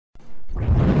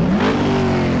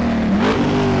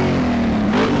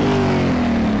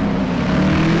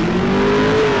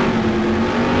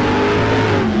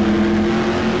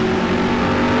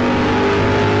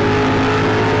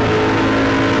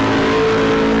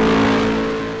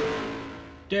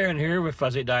Darren here with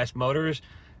Fuzzy Dice Motors.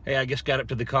 Hey, I just got up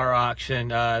to the car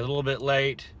auction a little bit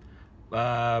late,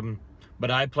 but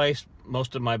I placed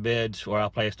most of my bids, or I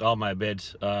placed all my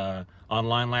bids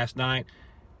online last night.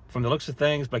 From the looks of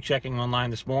things, by checking online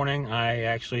this morning, I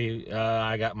actually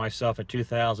I got myself a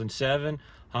 2007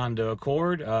 Honda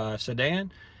Accord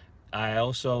sedan. I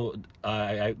also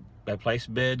I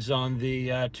placed bids on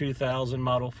the 2000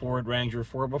 model Ford Ranger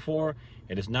 4x4.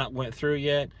 It has not went through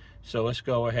yet, so let's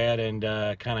go ahead and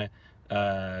kind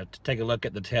of take a look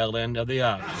at the tail end of the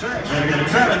auction.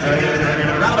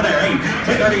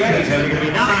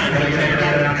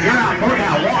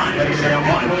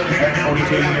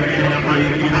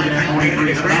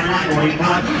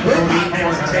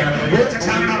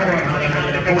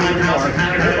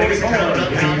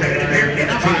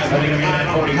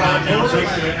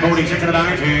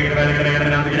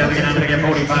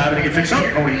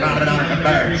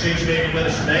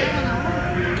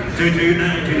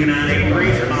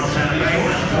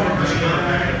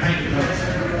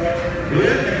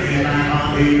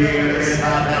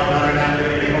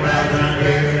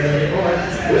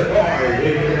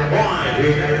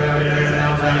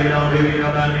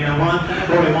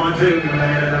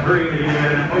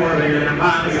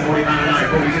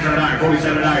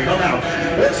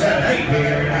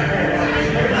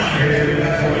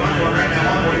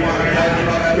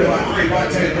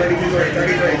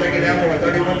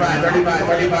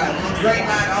 Straight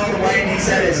line all the way, and he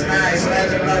said it's nice.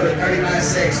 Labs and loaded,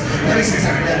 35.6.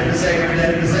 3600 dead in the second,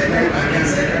 dead in the second,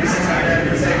 3600 dead in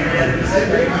the second, dead in the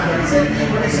second,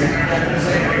 3600 dead in the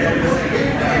second, dead in the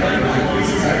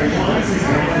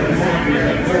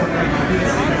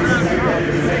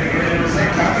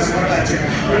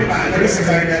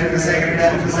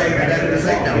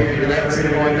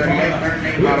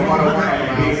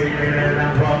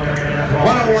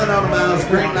on the miles,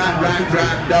 green light, right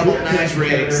drive, double, nice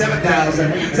rig,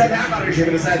 7,000. How about you give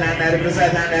it a 6,000,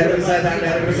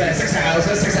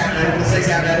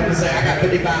 I got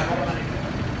 55.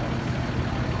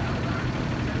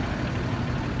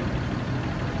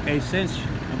 Okay, since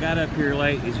I got up here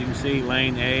late, as you can see,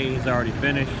 lane A is already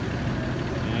finished.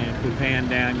 And if we pan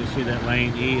down, you'll see that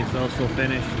lane E is also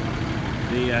finished.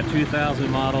 The 2000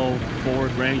 model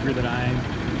Ford Ranger that I'm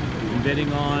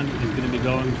bidding on is going to be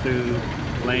going through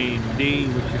lane D,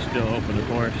 which is still open, of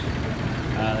course.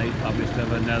 They probably still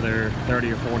have another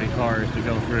 30 or 40 cars to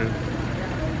go through.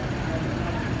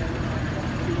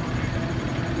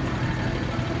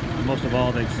 Most of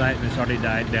all, the excitement's already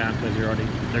died down because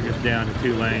they're just down to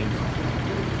 2 lanes.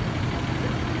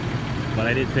 But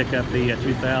I did pick up the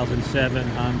 2007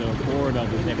 Honda Accord. I'll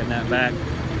be taking that back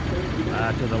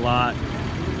to the lot,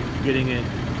 getting it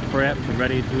prepped and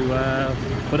ready to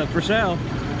put up for sale.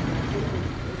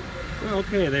 Well,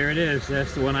 okay, there it is.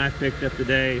 That's the one I picked up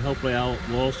today. Hopefully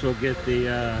we'll also get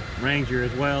the Ranger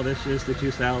as well. This is the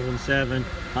 2007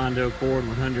 Honda Accord,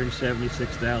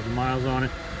 176,000 miles on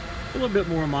it. A little bit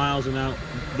more miles than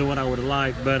what I would have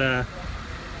liked, but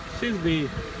seems to be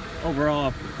overall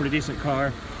a pretty decent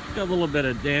car. Got a little bit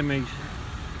of damage.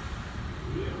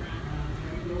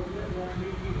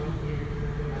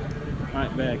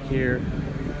 Right back here.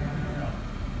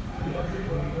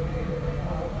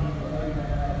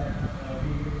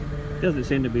 Doesn't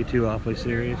seem to be too awfully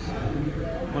serious.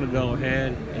 I'm gonna go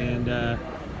ahead and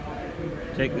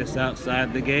take this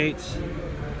outside the gates,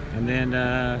 and then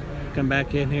come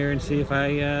back in here and see if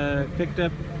I picked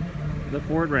up the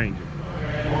Ford Ranger.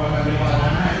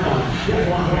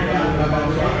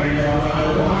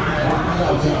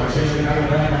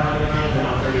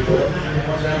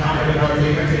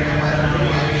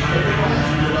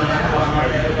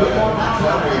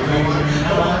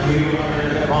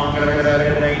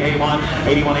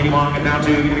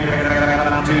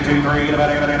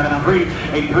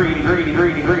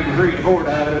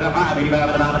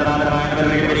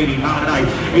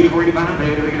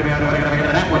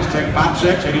 That one's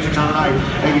 5.6, 86 on the night,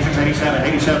 86, 87,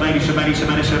 87, 87,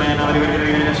 87, 87,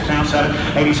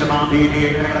 87, 87 on the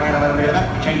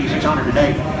 8600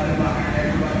 today.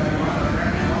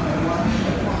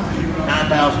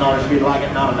 $9,000 if you'd like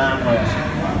it, not a dime less.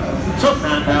 So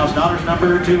 $9,000,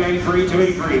 number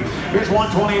 283. Here's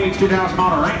 128, 2000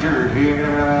 model Ranger. Green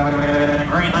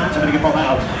line, somebody get pulled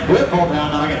out. We'll pull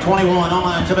down. Now I get 21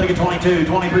 online. Somebody get 22,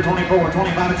 23, 24,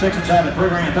 25, and 6 and 7. 3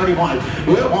 grand, 31.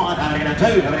 We'll 1. How to get a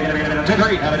 2? How to get a 2,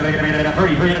 3. How to get a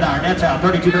 3. 3 in the dark. That's out.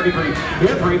 32, 33.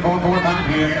 We'll 3, 4, 4, 5.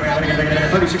 Here.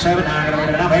 36, 7. Now I'm going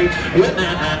to get an 8. We'll 9,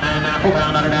 9, 9, 9. Pull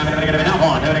down. Now I'm going to get an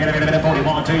 1. How to get a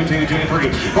 41, 2, 2, 2,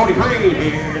 3. 43.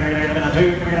 Here.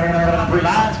 2. 3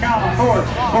 lights. Go. 44,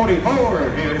 44,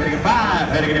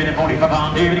 45,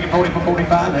 45,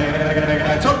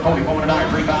 took 44 to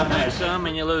 35. Some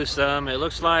and you lose some. It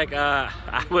looks like I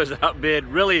was outbid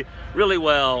really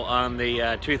well on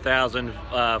the 2000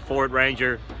 Ford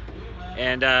Ranger,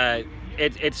 and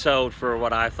it sold for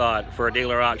what I thought for a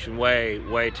dealer auction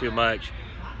way too much.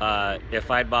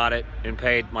 If I'd bought it and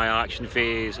paid my auction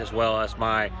fees as well as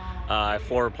my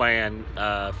floor plan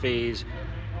fees,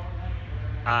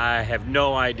 I have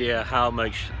no idea how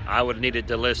much I would have needed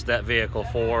to list that vehicle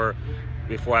for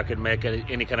before I could make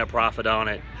any kind of profit on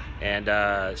it. And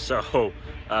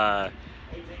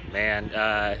man,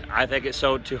 I think it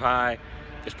sold too high.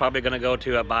 It's probably going to go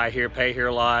to a buy here, pay here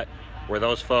lot where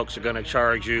those folks are going to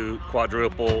charge you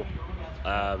quadruple.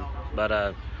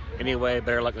 But anyway,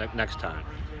 better luck next time.